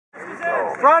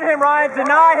Front him, Ryan.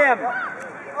 Deny him.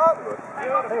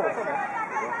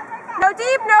 No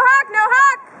deep, no huck, no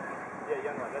huck.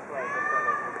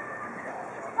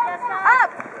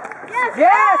 Up.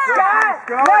 Yes, Scott.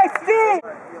 Nice deep.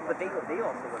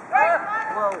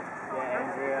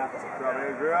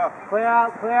 Clear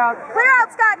out, clear out. Clear out,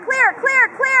 Scott. Clear, clear,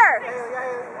 clear.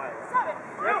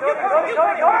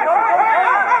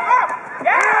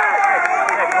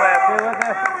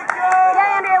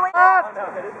 Yeah, Andrea, wait up.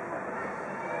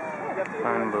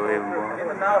 Unbelievable.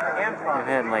 I've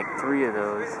had like 3 of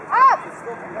those. Up.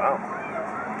 Wow.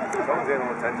 Someone's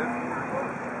animal attention.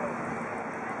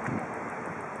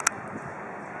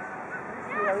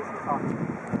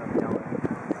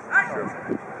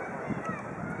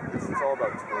 This is all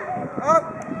about touring. Up.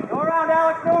 Go around,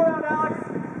 Alex. Go around, Alex.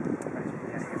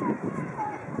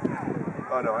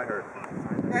 Oh no, I heard.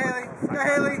 Haley. Go,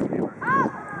 Haley.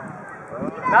 Up.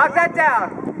 Knock that down.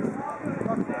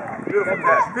 Beautiful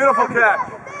catch. Beautiful catch.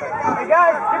 Hey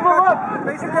guys, give him a look.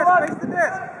 Face the disc. Face the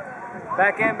disc.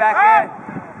 Back in. Back in.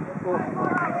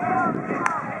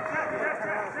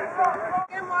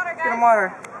 Get him water, guys. Get him water.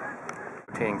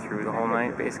 Rotating through the whole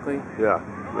night, basically. Yeah,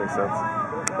 makes sense.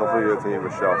 Hopefully you get to meet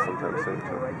Michelle sometime soon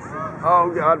too. Oh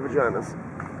God, vaginas.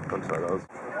 I'm sorry, that was.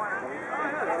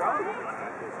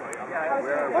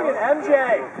 Look at MJ.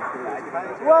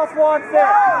 Who else wants it?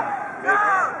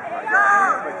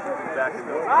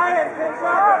 Ryan, finish up.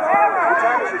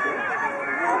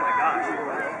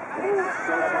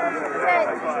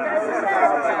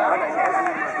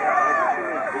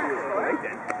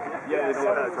 Yeah, you know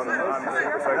what that's on the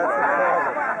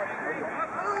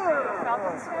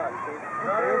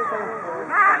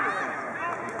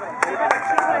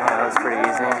That was pretty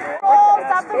easy. Roll,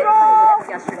 stop the roll.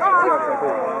 Yesterday.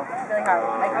 Really hard.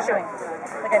 Like showing.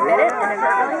 Like I bit it and it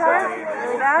hurt really hard.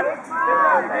 Really bad.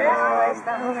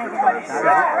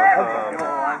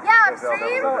 Yeah,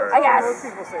 Upstream. I guess.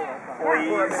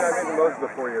 Please. Most of the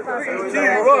 4 years.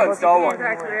 Install one.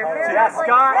 Yeah,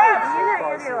 Scott.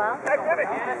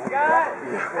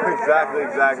 Exactly.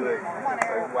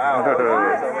 Like, wow.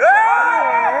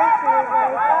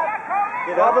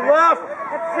 Get up and left.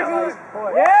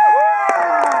 Yeah!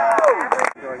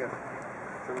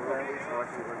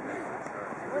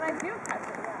 When I do catch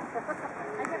it,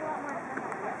 I get a lot more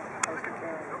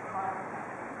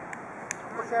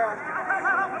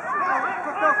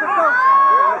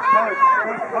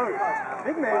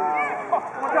Big man.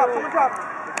 Someone drop.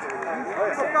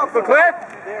 Cliff!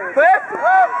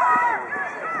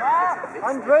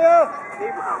 Andrea!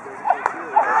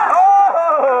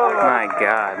 My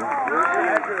God.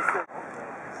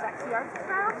 sexy arts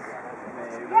crowd.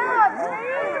 Yeah,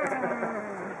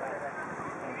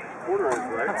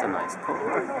 That's a nice pull. Is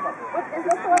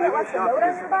this the one that lets the note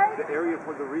on your bike? The area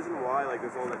for the reason why, like,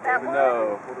 there's all that.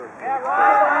 No. Yeah,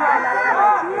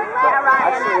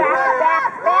 Ryan.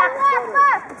 Back.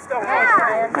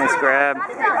 Yeah. Nice grab.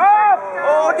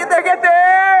 Oh, get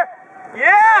there!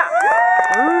 Yeah!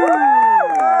 Ooh.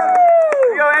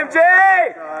 Go, MJ!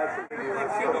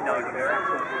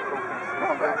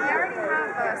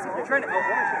 You're trying to.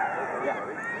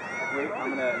 Wait, I'm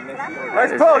gonna miss you.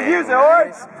 Nice pull, use it, Ord!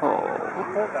 Nice pull.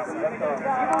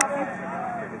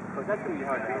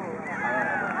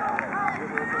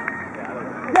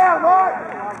 Yeah, Mark!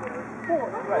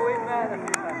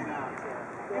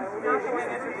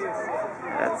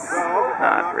 That's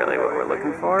not really what we're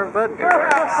looking for, but it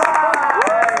works.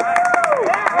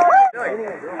 I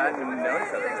hadn't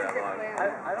noticed that that long.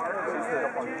 I don't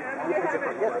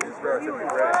know. It's relatively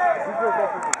rare.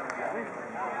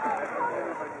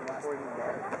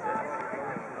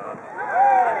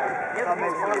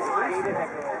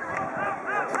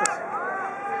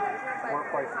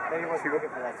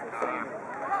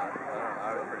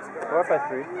 We're up at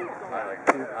 3.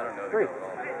 2, 3.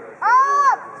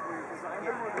 Up!